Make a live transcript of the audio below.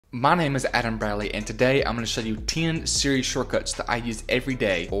My name is Adam Bradley, and today I'm going to show you 10 Siri shortcuts that I use every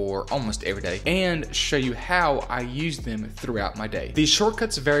day, or almost every day, and show you how I use them throughout my day. These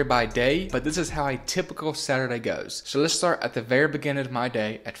shortcuts vary by day, but this is how a typical Saturday goes. So let's start at the very beginning of my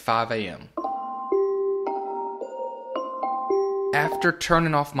day at 5 a.m. After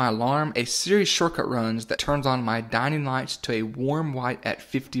turning off my alarm, a Siri shortcut runs that turns on my dining lights to a warm white at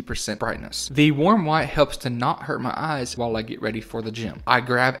 50% brightness. The warm white helps to not hurt my eyes while I get ready for the gym. I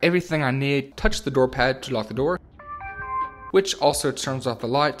grab everything I need, touch the door pad to lock the door, which also turns off the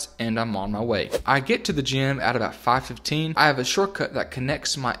lights, and I'm on my way. I get to the gym at about 5:15. I have a shortcut that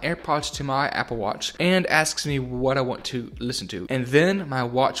connects my AirPods to my Apple Watch and asks me what I want to listen to. And then my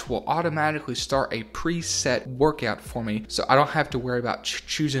watch will automatically start a preset workout for me, so I don't have to worry about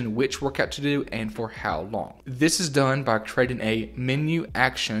choosing which workout to do and for how long. This is done by creating a menu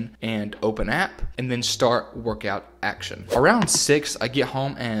action and open app, and then start workout action. Around 6, I get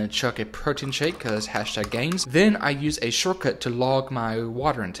home and chuck a protein shake because #gains. Then I use a shortcut to log my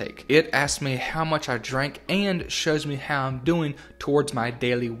water intake. It asks me how much I drank and shows me how I'm doing towards my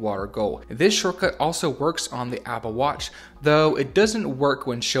daily water goal. This shortcut also works on the Apple Watch, though it doesn't work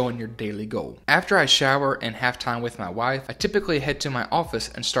when showing your daily goal. After I shower and have time with my wife, I typically head to my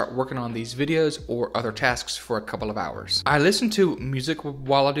office and start working on these videos or other tasks for a couple of hours. I listen to music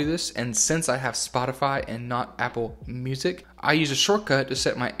while I do this, and since I have Spotify and not Apple Music, I use a shortcut to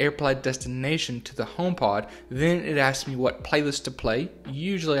set my AirPlay destination to the HomePod. Then it asks me what playlist to play.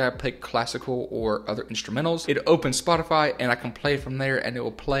 Usually I play classical or other instrumentals. It opens Spotify and I can play from there, and it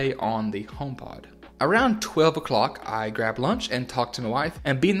will play on the HomePod. Around 12 o'clock, I grab lunch and talk to my wife,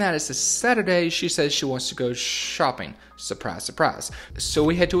 and being that it's a Saturday, she says she wants to go shopping. Surprise, surprise. So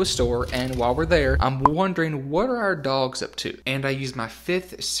we head to a store, and while we're there, I'm wondering what are our dogs up to? And I use my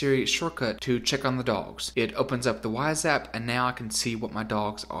 5th Siri shortcut to check on the dogs. It opens up the Wise app, and now I can see what my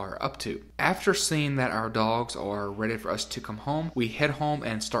dogs are up to. After seeing that our dogs are ready for us to come home, we head home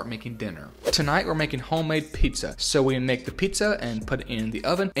and start making dinner. Tonight we're making homemade pizza. So we make the pizza and put it in the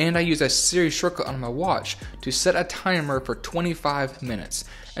oven, and I use a Siri shortcut on my watch to set a timer for 25 minutes.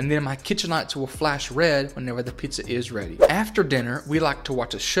 And then my kitchen lights will flash red whenever the pizza is ready. After dinner, we like to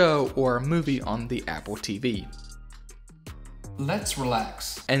watch a show or a movie on the Apple TV. Let's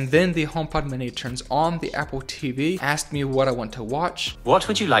relax. And then the HomePod menu turns on the Apple TV, asks me what I want to watch. What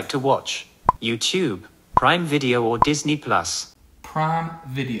would you like to watch? YouTube, Prime Video, or Disney Plus? Prime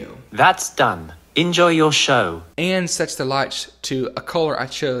Video. That's done. Enjoy your show. And sets the lights to a color I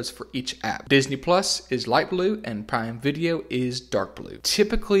chose for each app. Disney Plus is light blue and Prime Video is dark blue.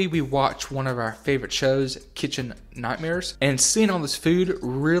 Typically we watch one of our favorite shows, Kitchen Nightmares, and seeing all this food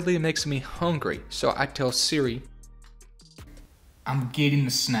really makes me hungry. So I tell Siri, I'm getting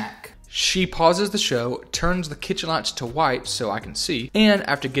the snack. She pauses the show, turns the kitchen lights to white so I can see, and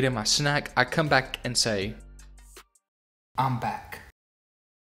after getting my snack, I come back and say, I'm back.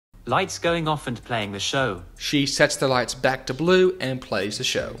 Lights going off and playing the show. She sets the lights back to blue and plays the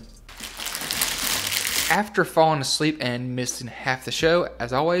show. After falling asleep and missing half the show,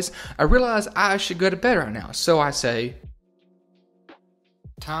 as always, I realize I should go to bed right now, so I say,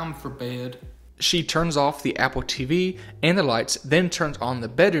 time for bed. She turns off the Apple TV and the lights, then turns on the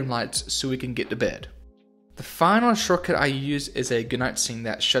bedroom lights so we can get to bed. The final shortcut I use is a Goodnight scene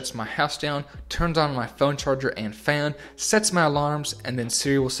that shuts my house down, turns on my phone charger and fan, sets my alarms, and then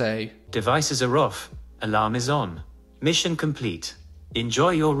Siri will say, devices are off, alarm is on, mission complete,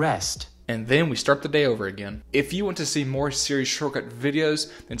 enjoy your rest. And then we start the day over again. If you want to see more Siri shortcut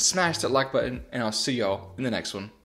videos, then smash that like button, and I'll see y'all in the next one.